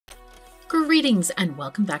Greetings and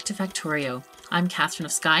welcome back to Factorio. I'm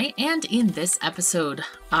KatherineOfSky, and in this episode,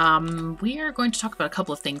 we are going to talk about a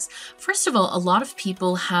couple of things. First of all, a lot of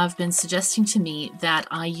people have been suggesting to me that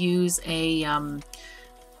I use a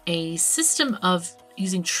system of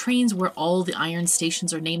using trains where all the iron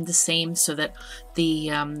stations are named the same, so that the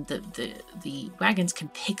wagons can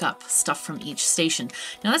pick up stuff from each station.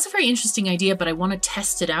 Now that's a very interesting idea, but I want to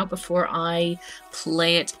test it out before I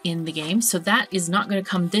play it in the game. So that is not going to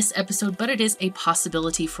come this episode, but it is a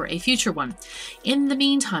possibility for a future one. In the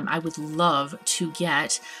meantime, I would love to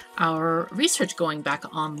get our research going back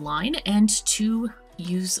online, and to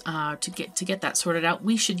use to get that sorted out,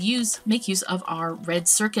 we should make use of our red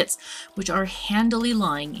circuits, which are handily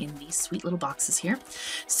lying in these sweet little boxes here.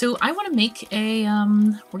 So I want to make a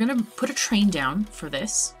we're going to put a train down for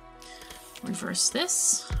this. Reverse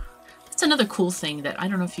this. That's another cool thing that I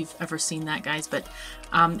don't know if you've ever seen that, guys, but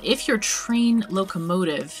if your train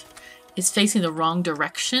locomotive is facing the wrong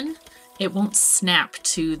direction, it won't snap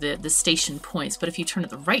to the station points, but if you turn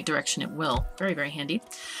it the right direction, it will. Very, very handy.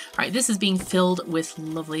 All right, this is being filled with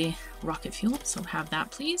lovely rocket fuel, so have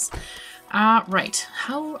that, please. Right,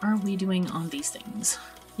 how are we doing on these things?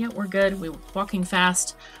 Yeah, we're good. We're walking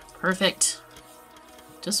fast. Perfect.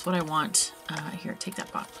 Just what I want. Here, take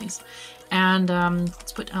that bot, please. And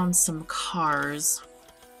let's put down some cars.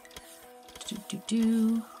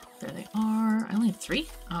 There they are. I only have 3.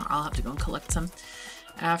 I'll have to go and collect some.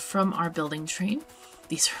 From our building train.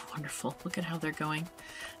 These are wonderful. Look at how they're going.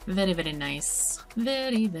 Very, very nice.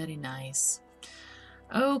 Very, very nice.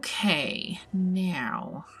 Okay,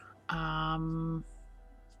 now,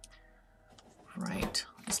 right,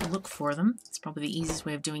 just look for them. It's probably the easiest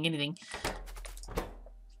way of doing anything.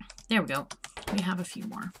 There we go. We have a few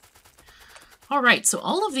more. All right, so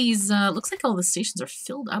all of these, looks like all the stations are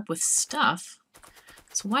filled up with stuff.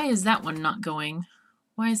 So why is that one not going?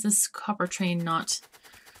 Why is this copper train not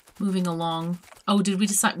moving along? Oh, did we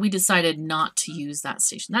decide? We decided not to use that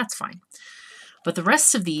station. That's fine. But the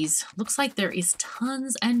rest of these, looks like there is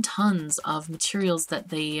tons and tons of materials that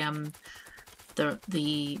the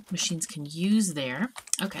machines can use there.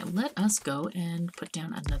 Okay, let us go and put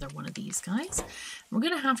down another one of these guys. We're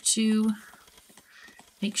going to have to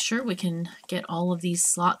make sure we can get all of these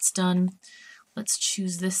slots done. Let's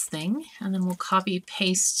choose this thing, and then we'll copy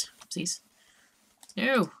paste. Oopsies.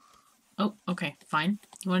 No. Oh, okay, fine.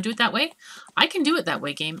 You want to do it that way? I can do it that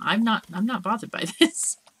way, game. I'm not bothered by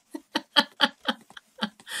this.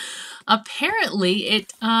 Apparently,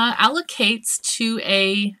 it allocates to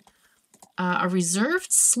a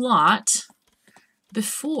reserved slot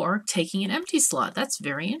before taking an empty slot. That's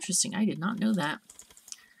very interesting. I did not know that.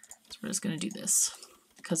 So we're just going to do this,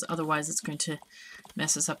 because otherwise it's going to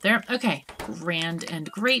mess us up there. Okay, grand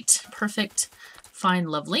and great. Perfect. Fine,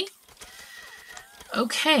 lovely.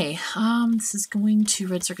 Okay, this is going to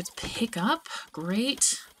red circuits pick up.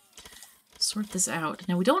 Great. Sort this out.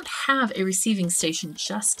 Now, we don't have a receiving station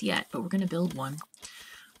just yet, but we're going to build one.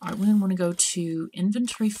 All right, we're going to want to go to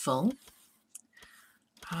inventory full.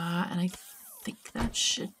 And I think that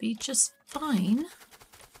should be just fine.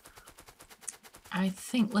 I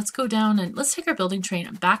think, let's go down and let's take our building train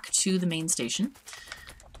back to the main station.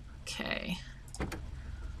 Okay.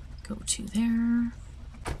 Go to there.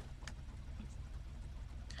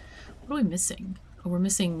 What are we missing? Oh, we're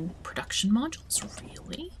missing production modules?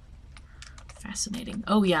 Really? Fascinating.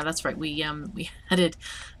 Oh yeah, that's right. We added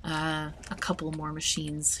a couple more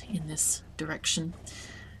machines in this direction.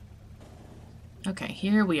 Okay,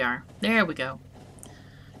 here we are. There we go.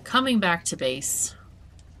 Coming back to base.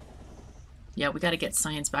 Yeah, we got to get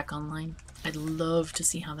science back online. I'd love to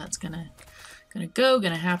see how that's gonna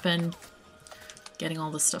happen. Getting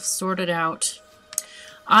all this stuff sorted out.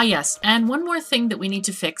 Ah, yes, and one more thing that we need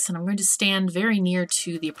to fix, and I'm going to stand very near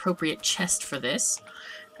to the appropriate chest for this.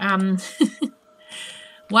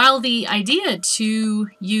 While the idea to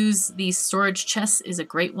use these storage chests is a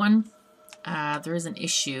great one, there is an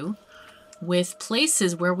issue with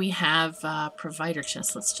places where we have provider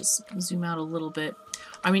chests. Let's just zoom out a little bit.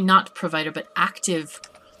 I mean, not provider, but active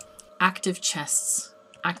chests,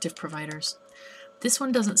 active providers. This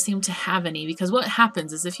one doesn't seem to have any, because what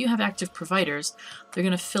happens is if you have active providers, they're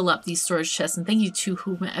going to fill up these storage chests. And thank you to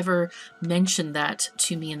whomever mentioned that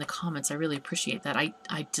to me in the comments. I really appreciate that. I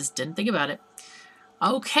just didn't think about it.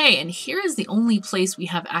 Okay, and here is the only place we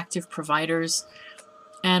have active providers,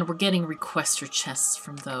 and we're getting requester chests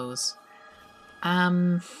from those.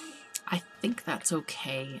 I think that's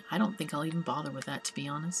okay. I don't think I'll even bother with that, to be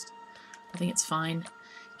honest. I think it's fine.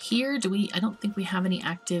 Here, I don't think we have any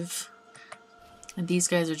active. And these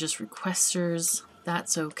guys are just requesters.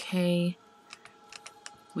 That's okay.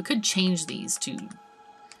 We could change these to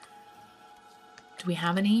Do we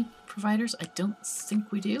have any providers? I don't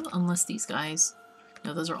think we do, unless these guys.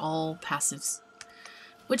 No, those are all passives,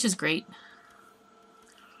 which is great.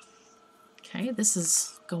 Okay, this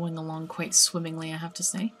is going along quite swimmingly, I have to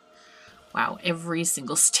say. Wow, every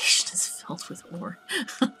single station is filled with ore.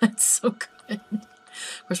 That's so good.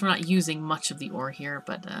 Of course, we're not using much of the ore here,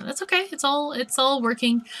 but that's okay. It's all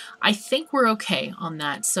working. I think we're okay on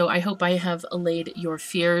that. So I hope I have allayed your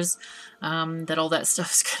fears that all that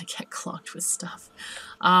stuff is going to get clogged with stuff.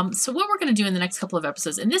 So what we're going to do in the next couple of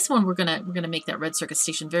episodes, and this one we're gonna make that red circuit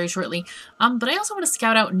station very shortly. But I also want to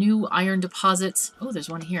scout out new iron deposits. Oh, there's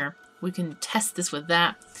one here. We can test this with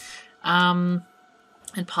that. And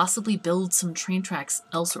possibly build some train tracks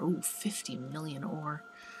elsewhere. Oh, 50 million ore.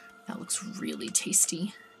 That looks really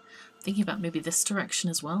tasty. Thinking about maybe this direction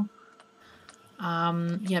as well.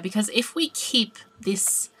 Yeah, because if we keep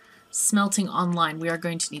this smelting online, we are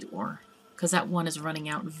going to need ore. Because that one is running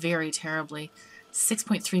out very terribly.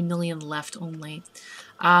 6.3 million left only.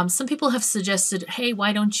 Some people have suggested, hey,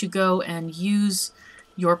 why don't you go and use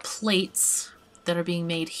your plates that are being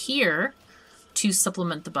made here to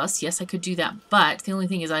supplement the bus. Yes, I could do that, but the only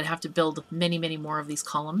thing is I'd have to build many, many more of these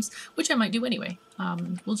columns, which I might do anyway.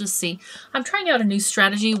 We'll just see. I'm trying out a new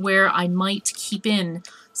strategy where I might keep in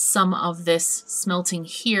some of this smelting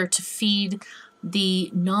here to feed the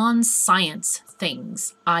non-science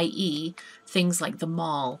things, i.e. things like the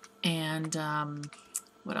mall and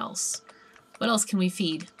what else? What else can we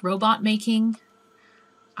feed? Robot making.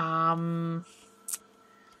 And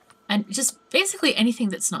just basically anything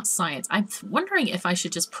that's not science. I'm wondering if I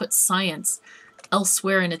should just put science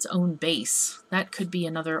elsewhere in its own base. That could be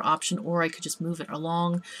another option, or I could just move it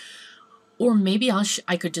along. Or maybe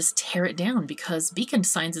I could just tear it down, because beacon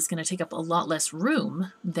science is going to take up a lot less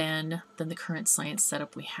room than the current science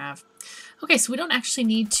setup we have. Okay, so we don't actually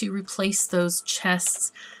need to replace those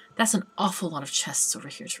chests. That's an awful lot of chests over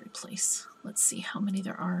here to replace. Let's see how many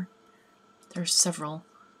there are. There are several.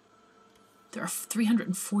 There are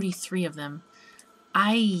 343 of them.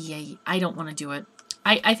 I don't want to do it.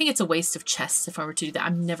 I think it's a waste of chests if I were to do that.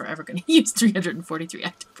 I'm never ever going to use 343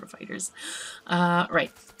 active providers.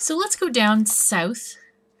 Right, so let's go down south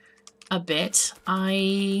a bit.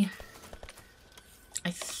 I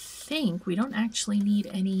think we don't actually need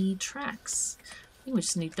any tracks. I think we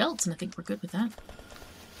just need belts, and I think we're good with that.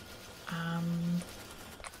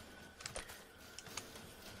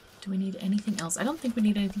 Do we need anything else? I don't think we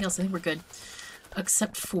need anything else. I think we're good.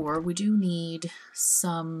 Except for we do need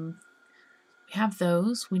some... We have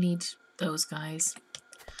those. We need those guys.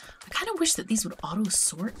 I kind of wish that these would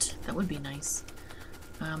auto-sort. That would be nice.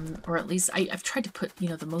 Or at least I've tried to put, you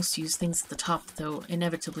know, the most used things at the top, though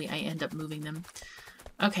inevitably I end up moving them.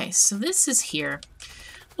 Okay, so this is here.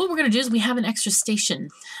 What we're going to do is we have an extra station.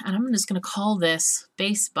 And I'm just going to call this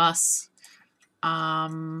base bus.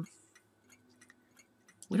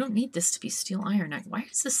 We don't need this to be steel iron. Why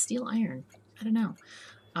is this steel iron? I don't know.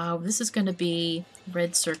 This is going to be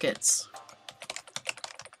red circuits.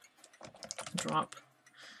 Drop.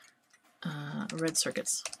 Red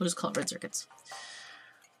circuits. We'll just call it red circuits.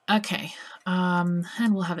 Okay. And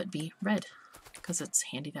we'll have it be red, because it's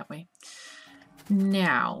handy that way.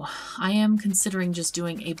 Now, I am considering just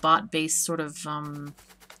doing a bot-based sort of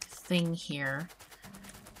thing here.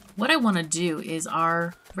 What I want to do is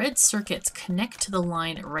our red circuits connect to the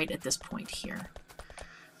line right at this point here.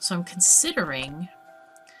 So I'm considering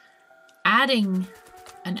adding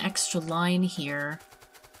an extra line here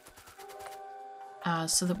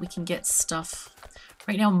so that we can get stuff.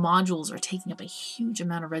 Right now modules are taking up a huge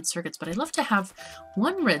amount of red circuits, but I'd love to have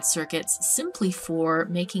one red circuit simply for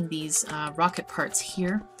making these rocket parts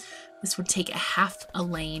here. This would take a half a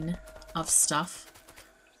lane of stuff.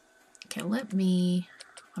 Okay,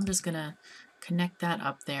 I'm just gonna connect that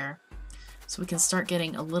up there so we can start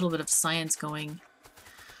getting a little bit of science going.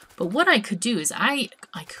 But what I could do is I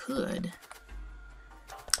could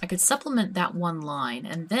supplement that one line,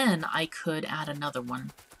 and then I could add another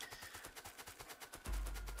one.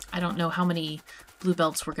 I don't know how many blue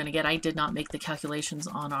belts we're going to get. I did not make the calculations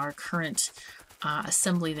on our current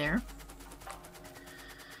assembly there.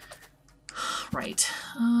 Right.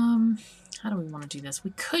 How do we want to do this?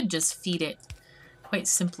 We could just feed it quite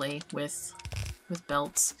simply with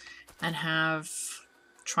belts and have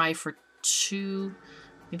try for 2,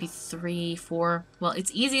 maybe 3, 4. Well,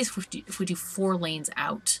 it's easiest if we do 4 lanes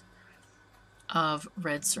out of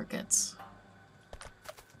red circuits.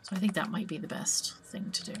 So I think that might be the best thing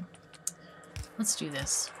to do. Let's do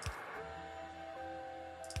this.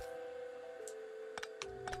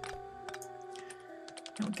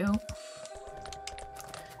 There we go.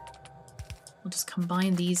 We'll just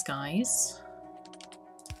combine these guys.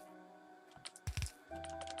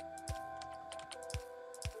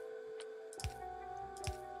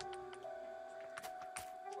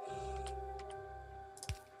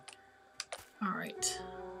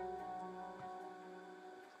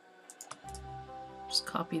 Just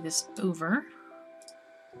copy this over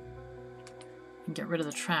and get rid of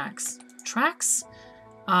the tracks. Tracks,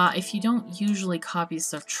 if you don't usually copy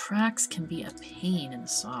stuff, tracks can be a pain in the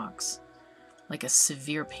socks. Like a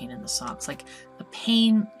severe pain in the socks. Like a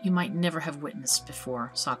pain you might never have witnessed before,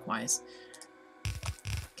 sock-wise.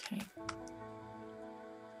 Okay.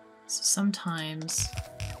 So sometimes...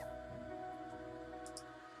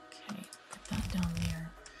 Okay, put that down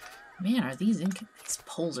there. Man, are these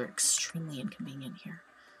poles are extremely inconvenient here.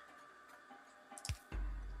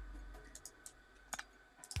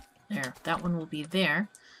 There, that one will be there.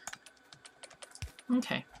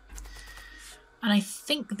 Okay. And I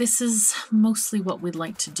think this is mostly what we'd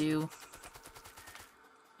like to do.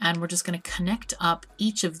 And we're just going to connect up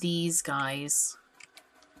each of these guys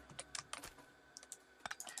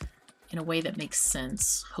in a way that makes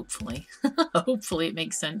sense, hopefully. Hopefully it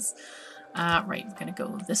makes sense. Right, we're going to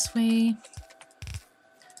go this way.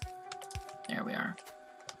 There we are.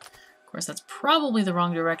 Of course, that's probably the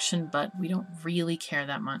wrong direction, but we don't really care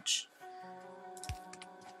that much.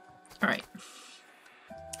 All right.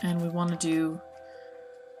 And we want to do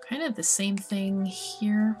kind of the same thing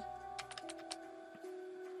here.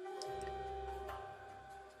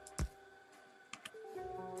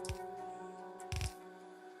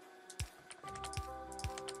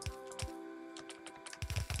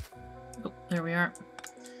 Oh, there we are.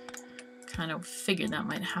 Kind of figured that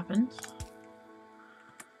might happen.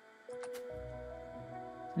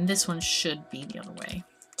 And this one should be the other way.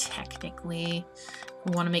 Technically,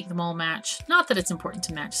 we want to make them all match. Not that it's important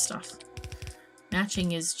to match stuff.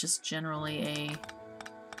 Matching is just generally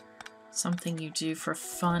something you do for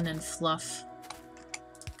fun and fluff.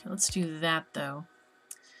 Okay, let's do that though.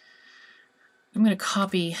 I'm going to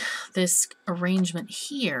copy this arrangement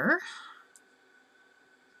here.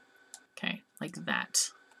 Okay, like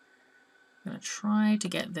that. I'm going to try to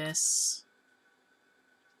get this.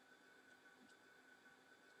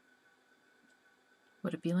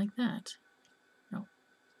 Would it be like that? No.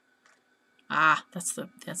 Ah, that's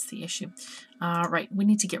the issue. Right, we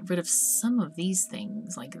need to get rid of some of these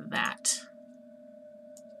things like that.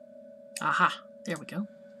 Aha, there we go.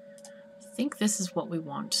 I think this is what we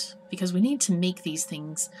want because we need to make these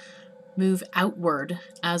things move outward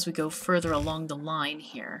as we go further along the line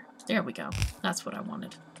here. There we go. That's what I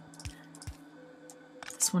wanted.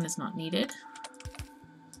 This one is not needed.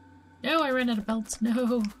 No, I ran out of belts.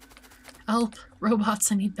 No. Help!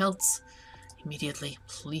 Robots, I need belts. Immediately,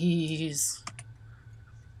 please.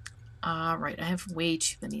 Right, I have way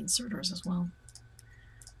too many inserters as well.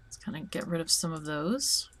 Let's kind of get rid of some of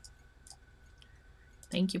those.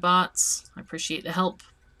 Thank you, bots. I appreciate the help.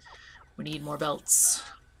 We need more belts.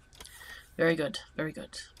 Very good, very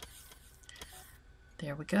good.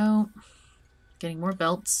 There we go. Getting more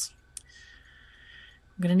belts.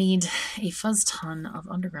 I'm gonna need a fuzz ton of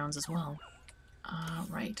undergrounds as well.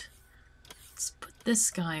 Right. Let's put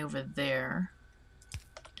this guy over there.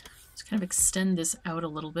 Let's kind of extend this out a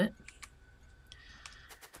little bit.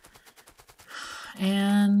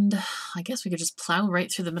 And I guess we could just plow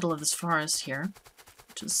right through the middle of this forest here,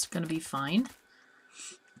 which is going to be fine.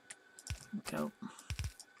 There we go.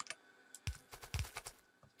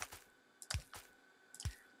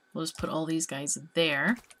 We'll just put all these guys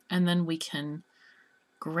there, and then we can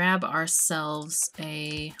grab ourselves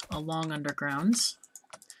a long underground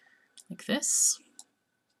like this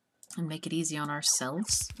and make it easy on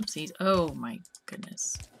ourselves. Oopsies. Oh my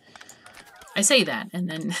goodness. I say that and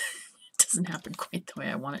then it doesn't happen quite the way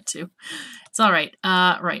I want it to. It's all right.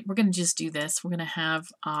 Right, we're going to just do this. We're going to have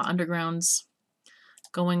undergrounds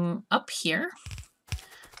going up here.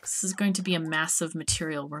 This is going to be a massive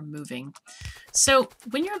material we're moving. So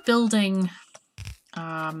when you're building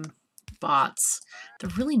bots, they're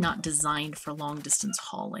really not designed for long distance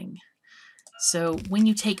hauling. So when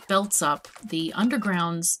you take belts up, the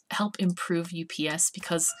undergrounds help improve UPS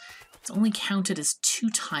because it's only counted as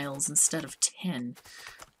 2 tiles instead of 10.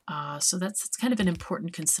 So that's kind of an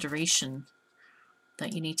important consideration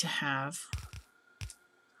that you need to have. Let's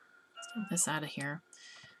get this out of here.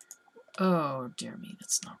 Oh, dear me,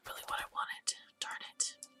 that's not really what I wanted. Darn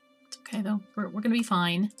it. It's okay, though. We're going to be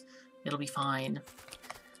fine. It'll be fine.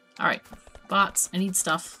 All right, bots, I need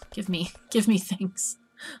stuff. Give me things.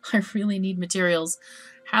 I really need materials.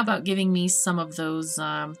 How about giving me some of those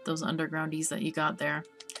undergroundies that you got there?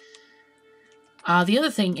 The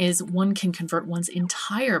other thing is one can convert one's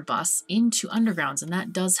entire bus into undergrounds, and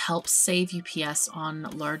that does help save UPS on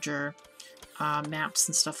larger maps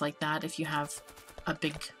and stuff like that if you have a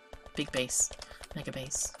big base,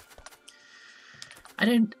 Megabase.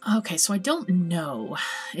 Okay, so I don't know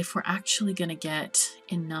if we're actually going to get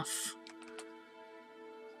enough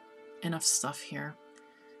enough stuff here.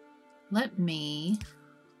 Let me...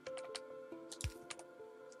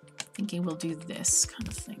 thinking we'll do this kind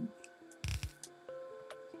of thing.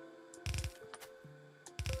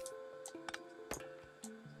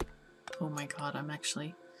 Oh my god, I'm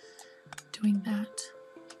actually doing that.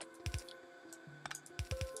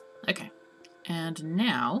 Okay, and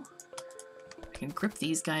now I can grip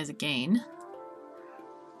these guys again,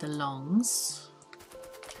 the longs,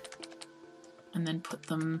 and then put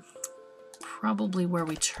them probably where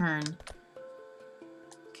we turn.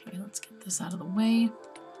 Okay, let's get this out of the way.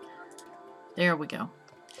 There we go.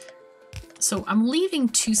 So I'm leaving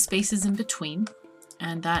 2 spaces in between,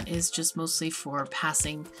 and that is just mostly for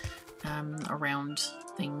passing around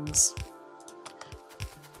things.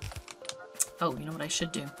 Oh, you know what I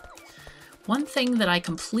should do? One thing that I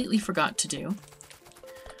completely forgot to do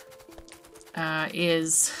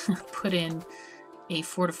is put in a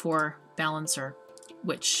 4-to-4 balancer,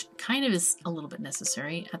 which kind of is a little bit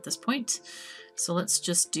necessary at this point. So let's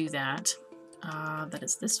just do that. That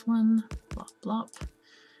is this one. Blop, blop.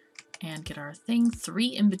 And get our thing. 3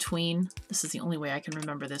 in between. This is the only way I can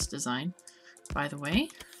remember this design, by the way.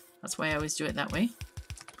 That's why I always do it that way.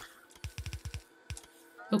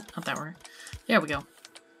 Oh, not that way. There we go.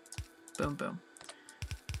 Boom, boom.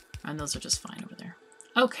 And those are just fine over there.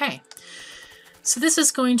 Okay. So this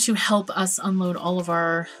is going to help us unload all of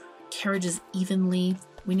our carriages evenly.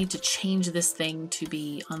 We need to change this thing to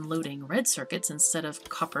be unloading red circuits instead of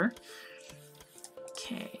copper.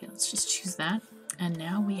 Okay, let's just choose that. And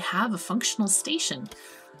now we have a functional station.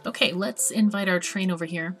 Okay, let's invite our train over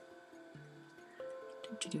here.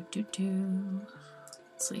 Let's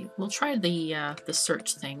see. We'll try the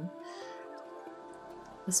search thing.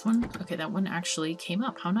 This one? Okay, that one actually came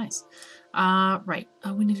up. How nice. Right.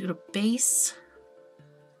 We need to go to base,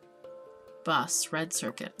 bus, red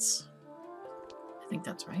circuits. I think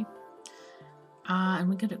that's right. And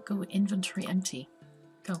we're gonna go inventory empty.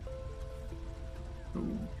 Go.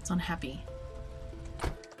 Ooh, it's unhappy.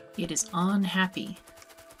 It is unhappy.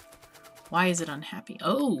 Why is it unhappy?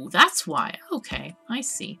 Oh, that's why. Okay, I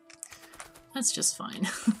see. That's just fine.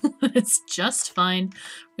 It's just fine.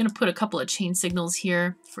 I'm going to put a couple of chain signals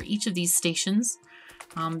here for each of these stations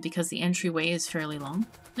because the entryway is fairly long.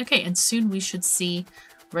 Okay, and soon we should see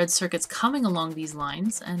red circuits coming along these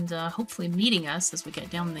lines and hopefully meeting us as we get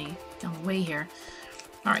down the way here.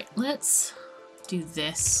 All right, let's do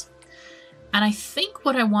this. And I think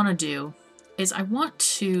what I want to do is I want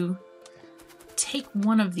to take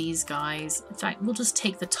one of these guys. In fact, we'll just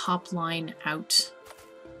take the top line out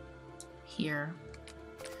here.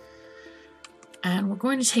 And we're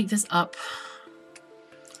going to take this up.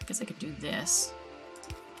 I guess I could do this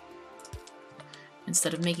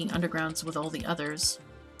instead of making undergrounds with all the others.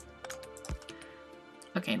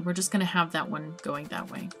 Okay, and we're just going to have that one going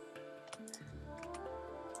that way.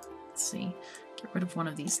 Let's see. Get rid of one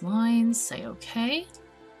of these lines. Say okay.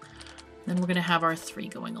 Then we're going to have our 3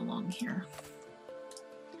 going along here.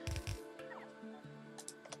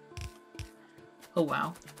 Oh,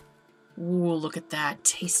 wow. Ooh, look at that.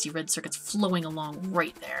 Tasty red circuits flowing along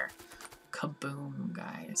right there. Kaboom,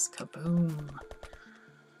 guys. Kaboom.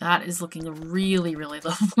 That is looking really, really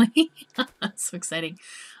lovely. That's so exciting.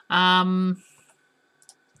 I'm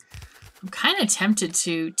kind of tempted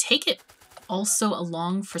to take it also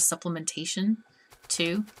along for supplementation,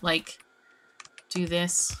 too. Like, do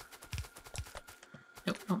this.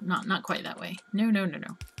 Nope, no, not quite that way. No, no, no,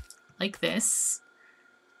 no. Like this.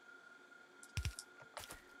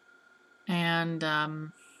 And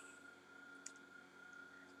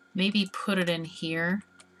maybe put it in here.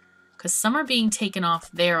 Because some are being taken off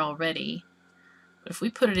there already. But if we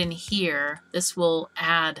put it in here, this will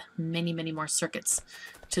add many, many more circuits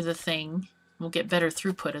to the thing. We'll get better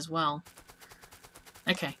throughput as well.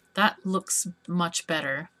 Okay, that looks much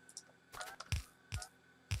better.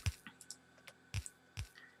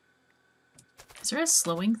 Is there a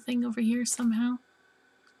slowing thing over here somehow?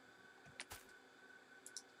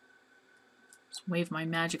 Just wave my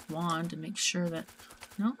magic wand and make sure that...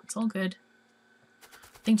 No, it's all good.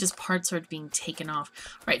 I think just parts are being taken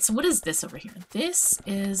off. Right, so what is this over here? This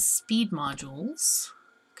is speed modules.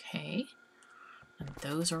 Okay. And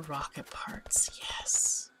those are rocket parts.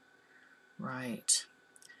 Yes. Right.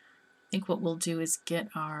 I think what we'll do is get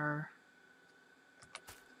our...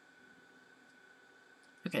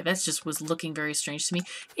 Okay, that just was looking very strange to me.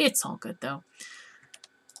 It's all good, though.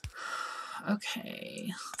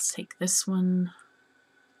 Okay, let's take this one.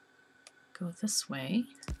 Go this way.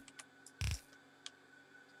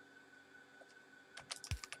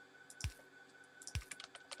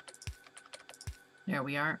 There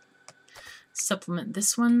we are. Supplement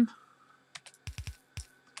this one.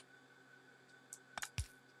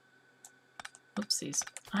 Oopsies.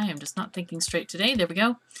 I am just not thinking straight today. There we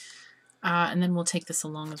go. And then we'll take this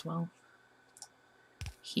along as well.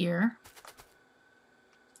 Here.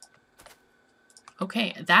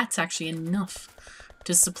 Okay, that's actually enough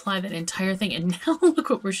to supply that entire thing. And now look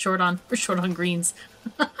what we're short on. We're short on greens.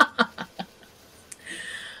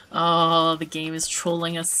 Oh, the game is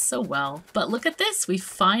trolling us so well. But look at this. We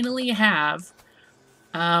finally have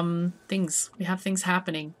things. We have things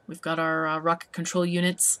happening. We've got our rocket control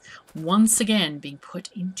units once again being put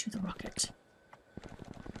into the rocket.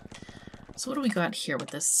 So what do we got here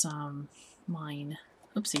with this mine?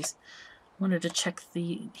 Oopsies. Wanted to check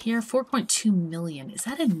the... Here, 4.2 million. Is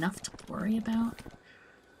that enough to worry about?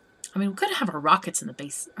 I mean, we could have our rockets in the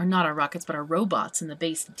base. Or not our rockets, but our robots in the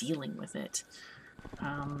base dealing with it.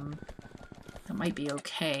 That might be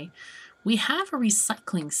okay. We have a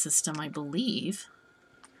recycling system, I believe,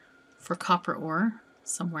 for copper ore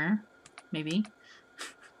somewhere. Maybe.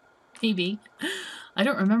 Maybe. I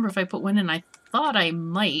don't remember if I put one in. I thought I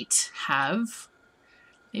might have.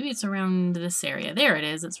 Maybe it's around this area. There it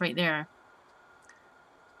is. It's right there.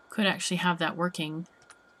 Could actually have that working.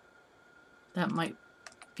 That might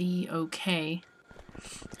be okay.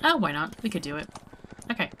 Oh, why not? We could do it.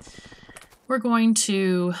 Okay. We're going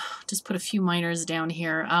to just put a few miners down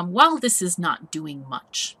here while this is not doing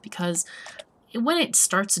much, because when it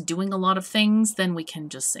starts doing a lot of things, then we can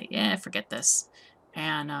just say, yeah, forget this,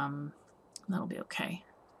 and that'll be okay.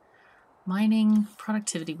 Mining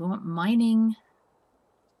productivity. We want mining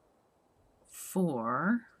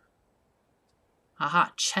for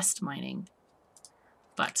chest mining,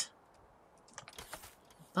 but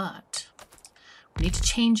we need to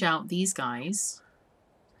change out these guys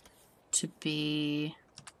to be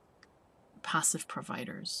passive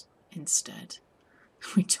providers instead.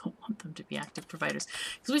 We don't want them to be active providers,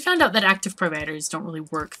 because we found out that active providers don't really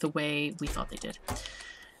work the way we thought they did.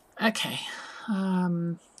 Okay.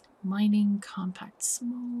 Mining compact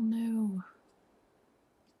small, no.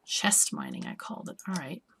 Chest mining, I called it. All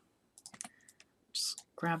right. Just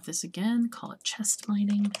grab this again, call it chest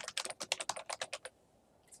mining.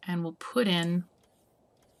 And we'll put in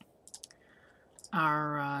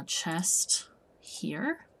our chest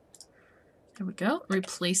here. There we go.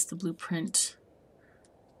 Replace the blueprint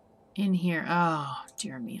in here. Oh,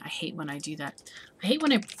 dear me. I hate when I do that. I hate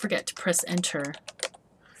when I forget to press enter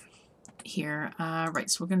here. Right,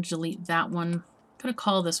 so we're going to delete that one. I'm going to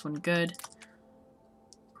call this one good.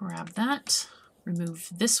 Grab that. Remove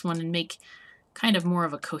this one and make kind of more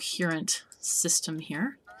of a coherent system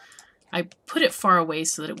here. I put it far away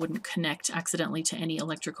so that it wouldn't connect accidentally to any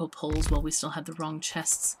electrical poles while we still had the wrong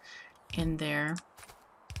chests in there.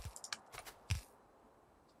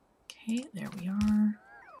 Okay, there we are.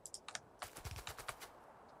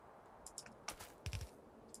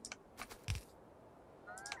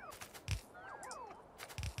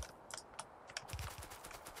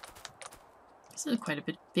 This is quite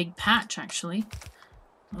a big patch, actually,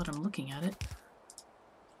 now that I'm looking at it.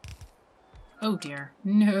 Oh dear.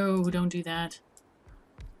 No, don't do that.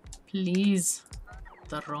 Please.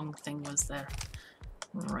 The wrong thing was there.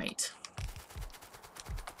 Right.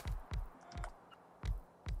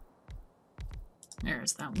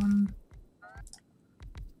 There's that one.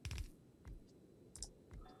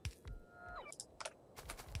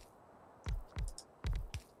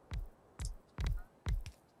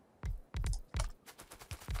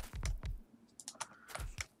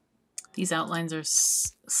 These outlines are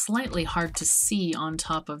slightly hard to see on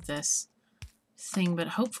top of this thing, but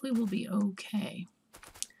hopefully we'll be okay.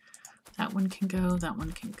 That one can go, that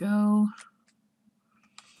one can go.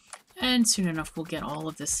 And soon enough we'll get all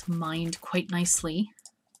of this mined quite nicely.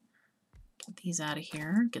 Get these out of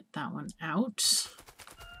here, get that one out.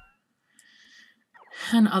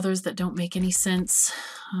 And others that don't make any sense.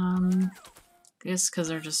 Just because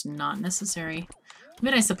they're just not necessary. I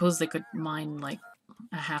mean, I suppose they could mine like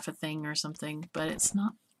a half a thing or something, but it's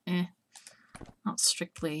not not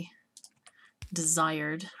strictly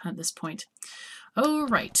desired at this point. Oh,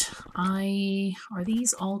 right. Are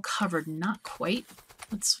these all covered? Not quite.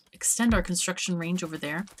 Let's extend our construction range over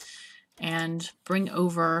there and bring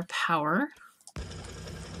over power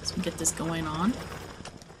so we get this going on.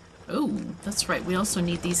 Oh, that's right. We also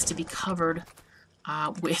need these to be covered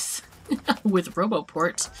with with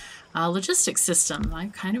Roboport logistics system. I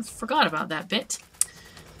kind of forgot about that bit,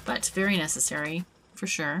 but very necessary for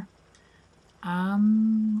sure.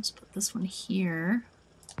 Let's put this one here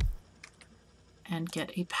and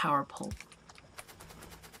get a power pole.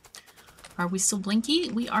 Are we still blinky?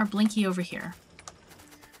 We are blinky over here.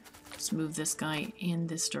 Let's move this guy in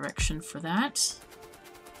this direction for that.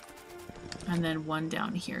 And then one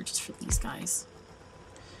down here just for these guys.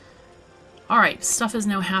 Alright, stuff is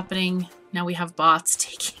now happening. Now we have bots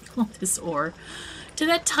taking all this ore to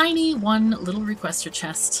that tiny one little requester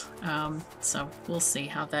chest. So we'll see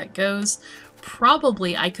how that goes.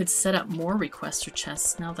 Probably I could set up more requester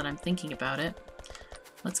chests now that I'm thinking about it.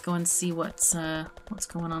 Let's go and see what's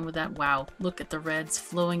going on with that. Wow, look at the reds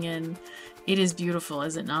flowing in. It is beautiful,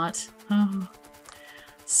 is it not? Oh,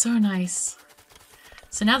 so nice.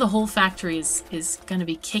 So now the whole factory is going to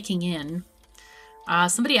be kicking in.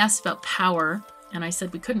 Somebody asked about power, and I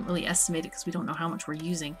said we couldn't really estimate it because we don't know how much we're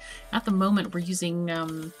using. At the moment, we're using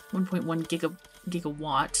 1.1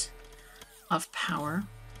 gigawatt of power.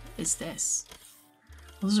 What is this?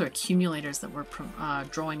 Those are accumulators that we're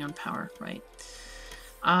drawing on power, right?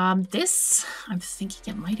 This, I'm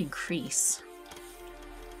thinking it might increase.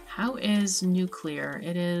 How is nuclear?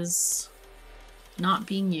 It is not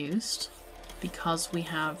being used because we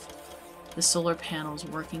have the solar panels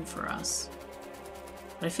working for us.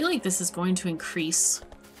 But I feel like this is going to increase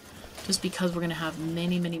just because we're going to have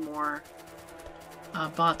many, many more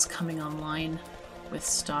bots coming online with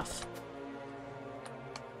stuff.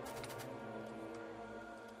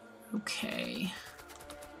 Okay.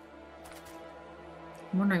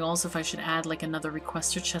 I'm wondering also if I should add like another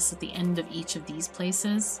requester chest at the end of each of these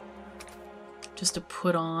places. Just to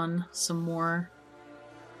put on some more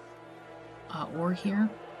ore here.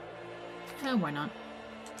 Yeah, why not?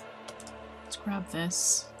 Let's grab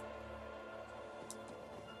this.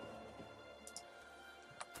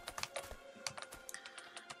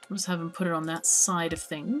 We'll just have him put it on that side of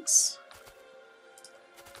things.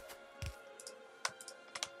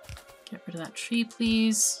 Get rid of that tree,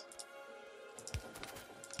 please.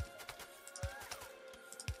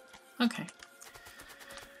 Okay.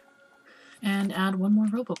 And add one more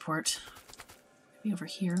roboport. Maybe over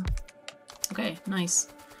here. Okay, nice.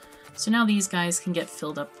 So now these guys can get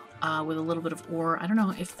filled up with a little bit of ore. I don't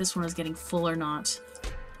know if this one is getting full or not.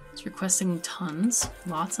 It's requesting tons.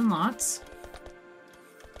 Lots and lots.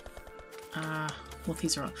 Well,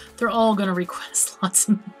 they're all gonna request lots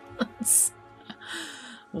and lots.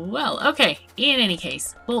 Well, okay. In any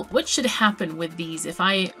case, well, what should happen with these? If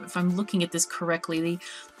I'm looking at this correctly,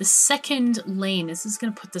 the second lane, this is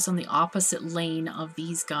going to put this on the opposite lane of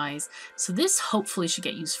these guys. So this hopefully should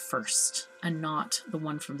get used first and not the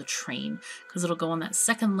one from the train, because it'll go on that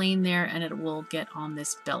second lane there and it will get on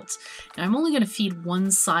this belt. And I'm only going to feed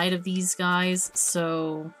one side of these guys,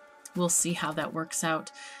 so we'll see how that works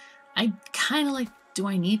out. I kind of like, do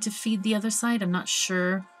I need to feed the other side? I'm not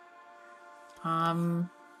sure.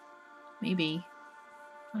 Maybe.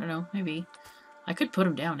 I don't know, maybe. I could put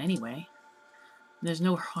them down anyway. There's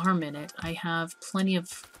no harm in it. I have plenty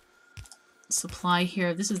of supply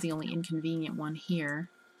here. This is the only inconvenient one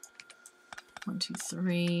here. 1, 2,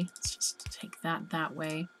 3. Let's just take that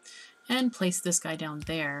way. And place this guy down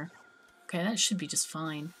there. Okay, that should be just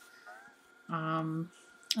fine. And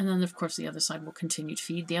then, of course, the other side will continue to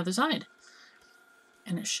feed the other side.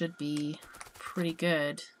 And it should be pretty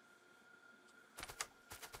good.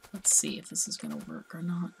 Let's see if this is going to work or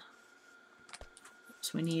not.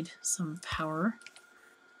 So we need some power.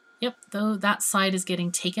 Yep, though that side is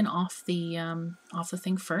getting taken off the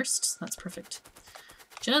thing first. So that's perfect.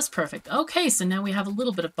 Just perfect. Okay, so now we have a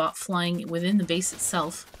little bit of bot flying within the base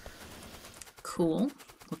itself. Cool.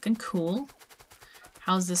 Looking cool.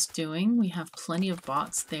 How's this doing? We have plenty of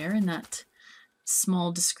bots there in that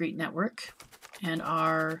small discrete network. And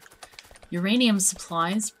our uranium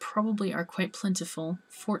supplies probably are quite plentiful.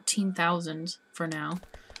 14,000 for now,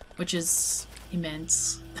 which is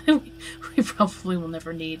immense. We probably will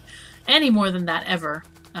never need any more than that ever,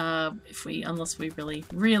 unless we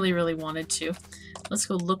really wanted to. Let's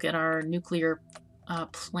go look at our nuclear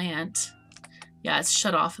plant. Yeah, it's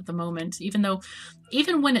shut off at the moment.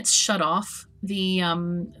 Even when it's shut off, the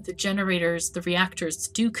generators, the reactors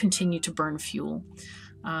do continue to burn fuel.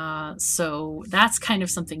 So that's kind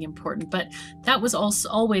of something important, but that was also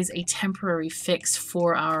always a temporary fix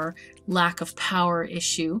for our lack of power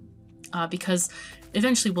issue, because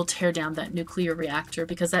eventually we'll tear down that nuclear reactor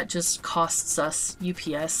because that just costs us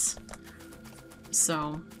UPS.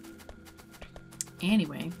 So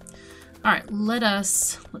anyway, all right,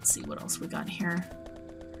 let's see what else we got here.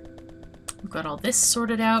 We've got all this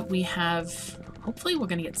sorted out. We have, hopefully we're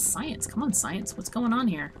gonna get science. Come on, science, what's going on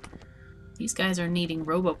here? These guys are needing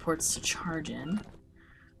roboports to charge in.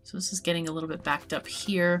 So this is getting a little bit backed up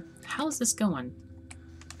here. How's this going?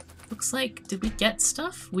 Looks like, did we get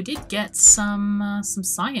stuff? We did get some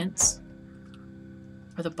science.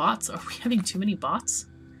 Are the bots, are we having too many bots?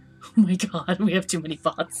 Oh my god, we have too many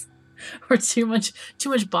bots. Or too much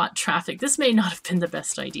bot traffic. This may not have been the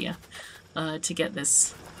best idea to get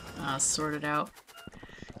this sorted out.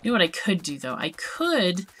 You know what I could do though? I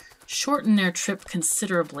could shorten their trip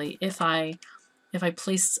considerably if I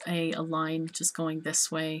placed a line just going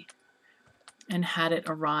this way and had it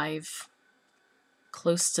arrive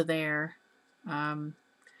close to there.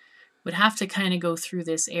 Would have to kind of go through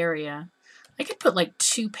this area. I could put like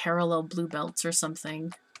 2 parallel blue belts or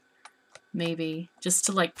something, maybe, just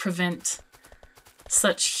to like prevent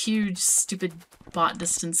such huge stupid bot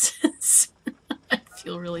distances. I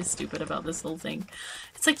feel really stupid about this whole thing.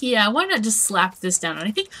 It's like, yeah, why not just slap this down? And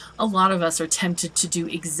I think a lot of us are tempted to do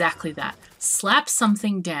exactly that. Slap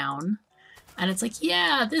something down, and it's like,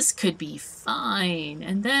 yeah, this could be fine.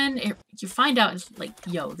 And then you find out, like,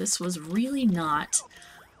 yo, this was really not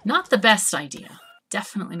the best idea.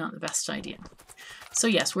 Definitely not the best idea. So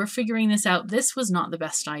yes, we're figuring this out. This was not the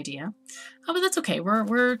best idea. Oh, but that's okay. We're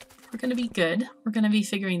going to be good. We're going to be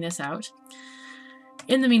figuring this out.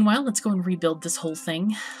 In the meanwhile, let's go and rebuild this whole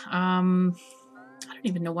thing. I don't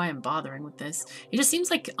even know why I'm bothering with this. It just seems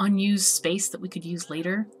like unused space that we could use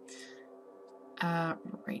later.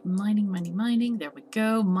 Right, mining. There we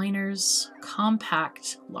go. Miners,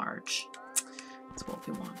 compact, large. That's what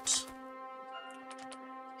we want.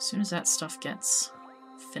 As soon as that stuff gets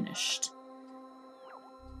finished.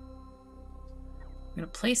 I'm going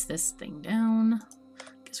to place this thing down.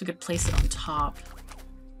 Guess we could place it on top.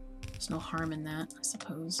 There's no harm in that, I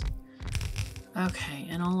suppose. Okay,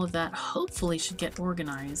 and all of that hopefully should get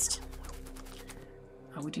organized.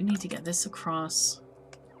 We do need to get this across.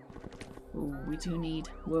 Ooh, we do need...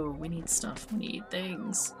 Whoa, we need stuff. We need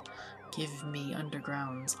things. Give me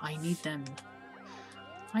undergrounds. I need them.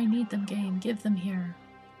 I need them, game. Give them here.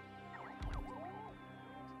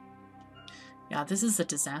 Yeah, this is a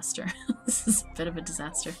disaster. This is a bit of a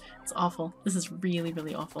disaster. It's awful. This is really,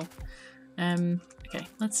 really awful. Okay,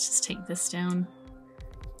 let's just take this down.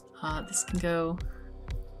 This can go...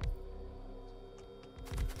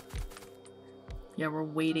 Yeah, we're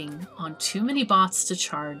waiting on too many bots to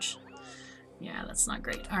charge. Yeah, that's not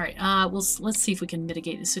great. All right, let's see if we can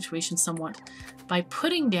mitigate the situation somewhat by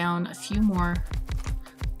putting down a few more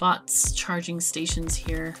bots charging stations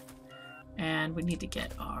here. And we need to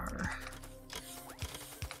get our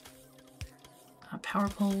power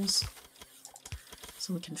poles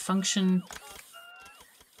so we can function.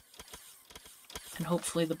 And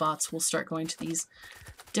hopefully the bots will start going to these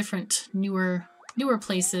different newer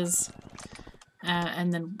places.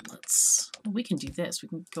 And then well, we can do this. We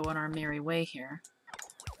can go on our merry way here.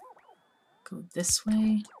 Go this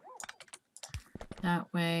way,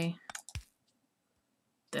 that way,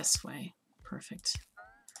 this way. Perfect.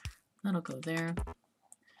 That'll go there.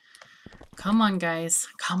 Come on, guys.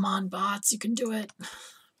 Come on, bots. You can do it.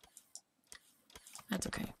 That's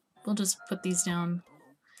okay. We'll just put these down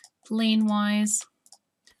lane-wise.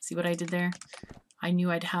 See what I did there? I knew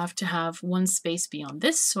I'd have to have one space beyond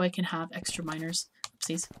this so I can have extra miners.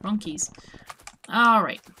 Oopsies, wrong keys. All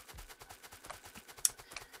right.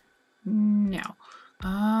 Now,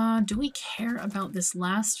 do we care about this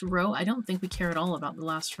last row? I don't think we care at all about the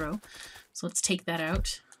last row. So let's take that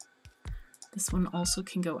out. This one also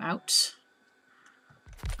can go out.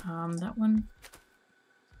 That one.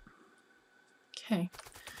 Okay.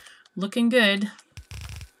 Looking good.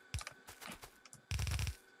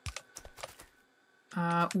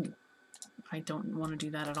 Ooh, I don't want to do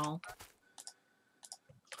that at all.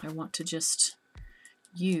 I want to just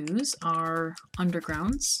use our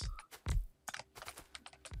undergrounds.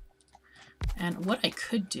 And what I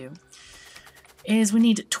could do is we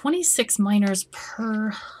need 26 miners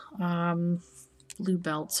per blue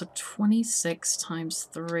belt, so 26 times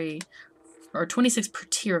 3, or 26 per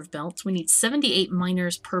tier of belts. We need 78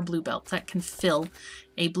 miners per blue belt. That can fill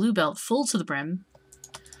a blue belt full to the brim.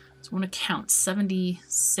 So I want to count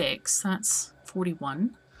 76, that's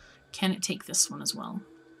 41. Can it take this one as well?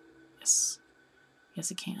 Yes.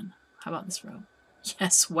 Yes, it can. How about this row?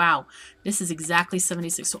 Yes, wow. This is exactly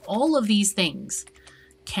 76. So all of these things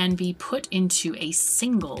can be put into a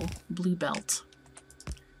single blue belt.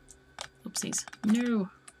 Oopsies.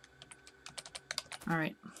 No. All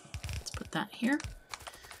right. Let's put that here.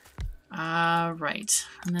 Right.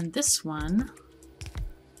 And then this one.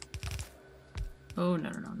 Oh,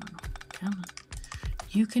 no. Come on.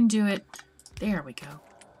 You can do it. There we go.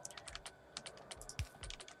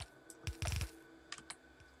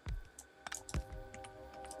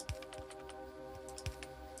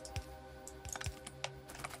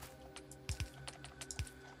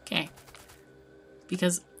 Okay.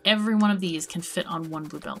 Because every one of these can fit on one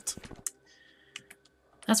blue belt.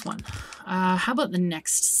 That's one. How about the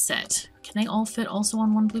next set? Can they all fit also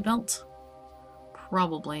on one blue belt?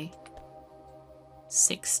 Probably.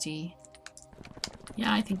 60.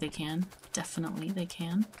 Yeah, I think they can. Definitely they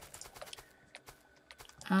can.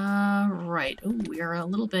 Right. Oh, we are a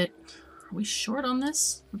little bit... Are we short on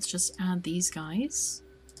this? Let's just add these guys.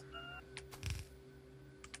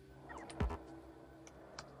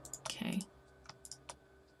 Okay.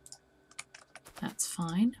 That's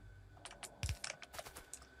fine.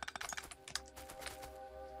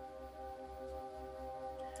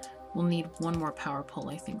 We'll need one more power pole,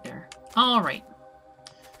 I think, there. All right.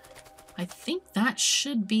 I think that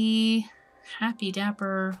should be happy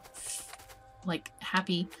dapper, like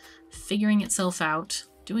happy figuring itself out,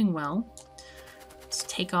 doing well. Let's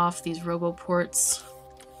take off these roboports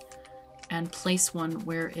and place one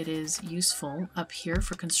where it is useful up here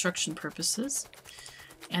for construction purposes.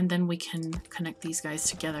 And then we can connect these guys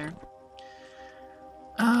together.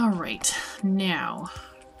 All right, now...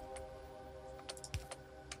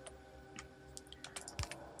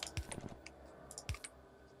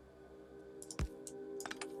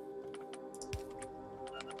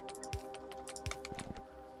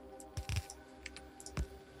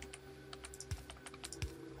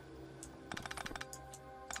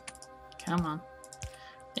 Come on.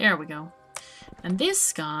 There we go. And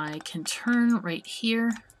this guy can turn right here.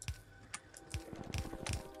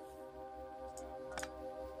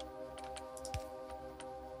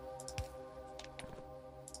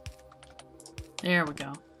 There we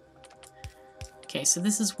go. Okay, so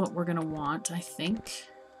this is what we're going to want, I think.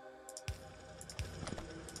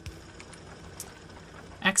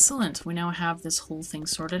 Excellent. We now have this whole thing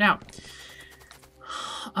sorted out.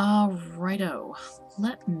 Righto.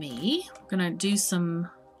 Let me... I'm going to do some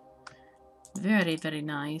very, very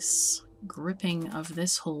nice gripping of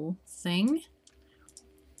this whole thing.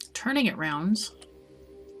 Turning it round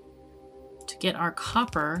to get our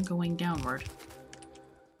copper going downward.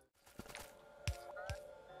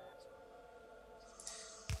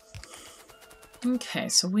 Okay,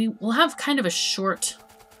 so we'll have kind of a short...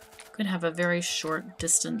 Could have a very short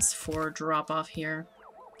distance for drop off here.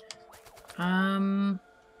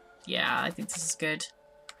 Yeah, I think this is good.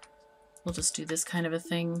 We'll just do this kind of a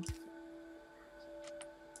thing.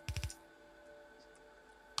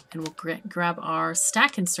 And we'll grab our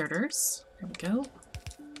stack inserters. There we go.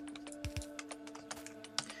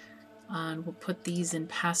 And we'll put these in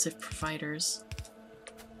passive providers.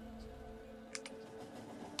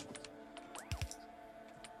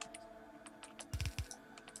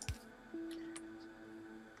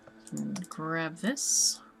 And grab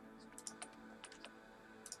this.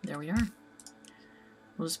 There we are.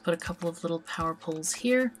 We'll just put a couple of little power poles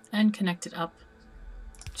here and connect it up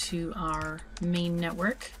to our main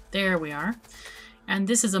network. There we are. And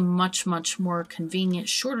this is a much, much more convenient,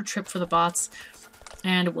 shorter trip for the bots,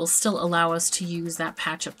 and it will still allow us to use that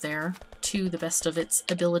patch up there to the best of its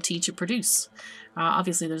ability to produce.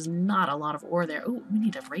 Obviously, there's not a lot of ore there. Oh, we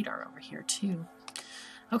need a radar over here, too.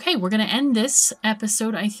 Okay, we're going to end this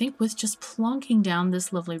episode, I think, with just plonking down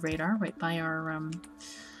this lovely radar right by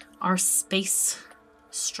our space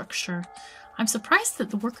structure. I'm surprised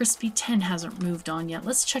that the worker speed 10 hasn't moved on yet.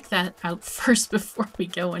 Let's check that out first before we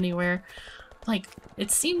go anywhere. Like,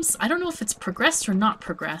 it seems, I don't know if it's progressed or not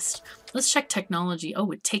progressed. Let's check technology.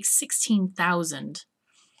 Oh, it takes 16,000.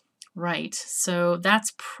 Right, so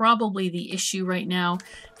that's probably the issue right now,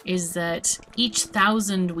 is that each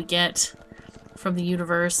 1,000 we get from the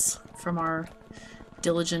universe, from our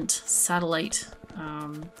diligent satellite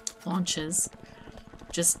launches,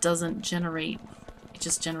 just doesn't generate, it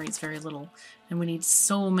just generates very little. And we need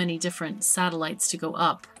so many different satellites to go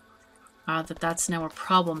up that's now a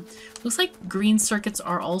problem. Looks like green circuits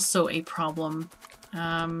are also a problem,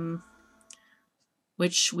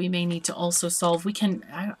 which we may need to also solve. We can,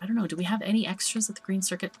 I don't know, do we have any extras at the green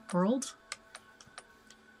circuit world?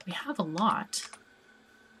 We have a lot.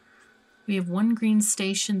 We have one green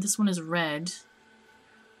station. This one is red.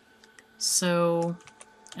 So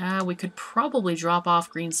we could probably drop off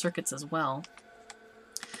green circuits as well.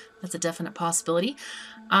 That's a definite possibility.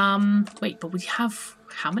 Wait, but we have...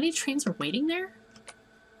 How many trains are waiting there?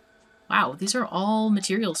 Wow, these are all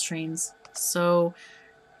materials trains. So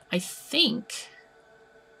I think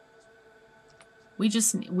we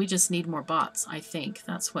just need more bots, I think.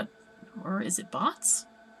 That's what... Or is it bots?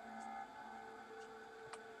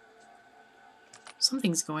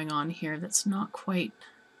 Something's going on here that's not quite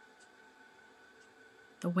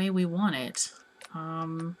the way we want it.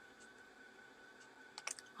 Unless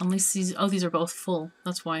these... Oh, these are both full.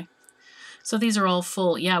 That's why. So these are all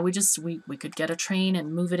full. Yeah, we could get a train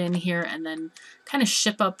and move it in here and then kind of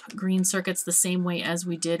ship up green circuits the same way as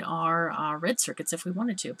we did our red circuits if we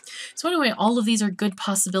wanted to. So anyway, all of these are good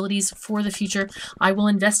possibilities for the future. I will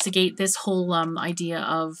investigate this whole idea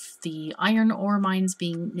of the iron ore mines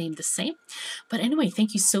being named the same. But anyway,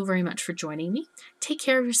 thank you so very much for joining me. Take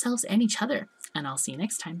care of yourselves and each other, and I'll see you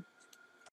next time.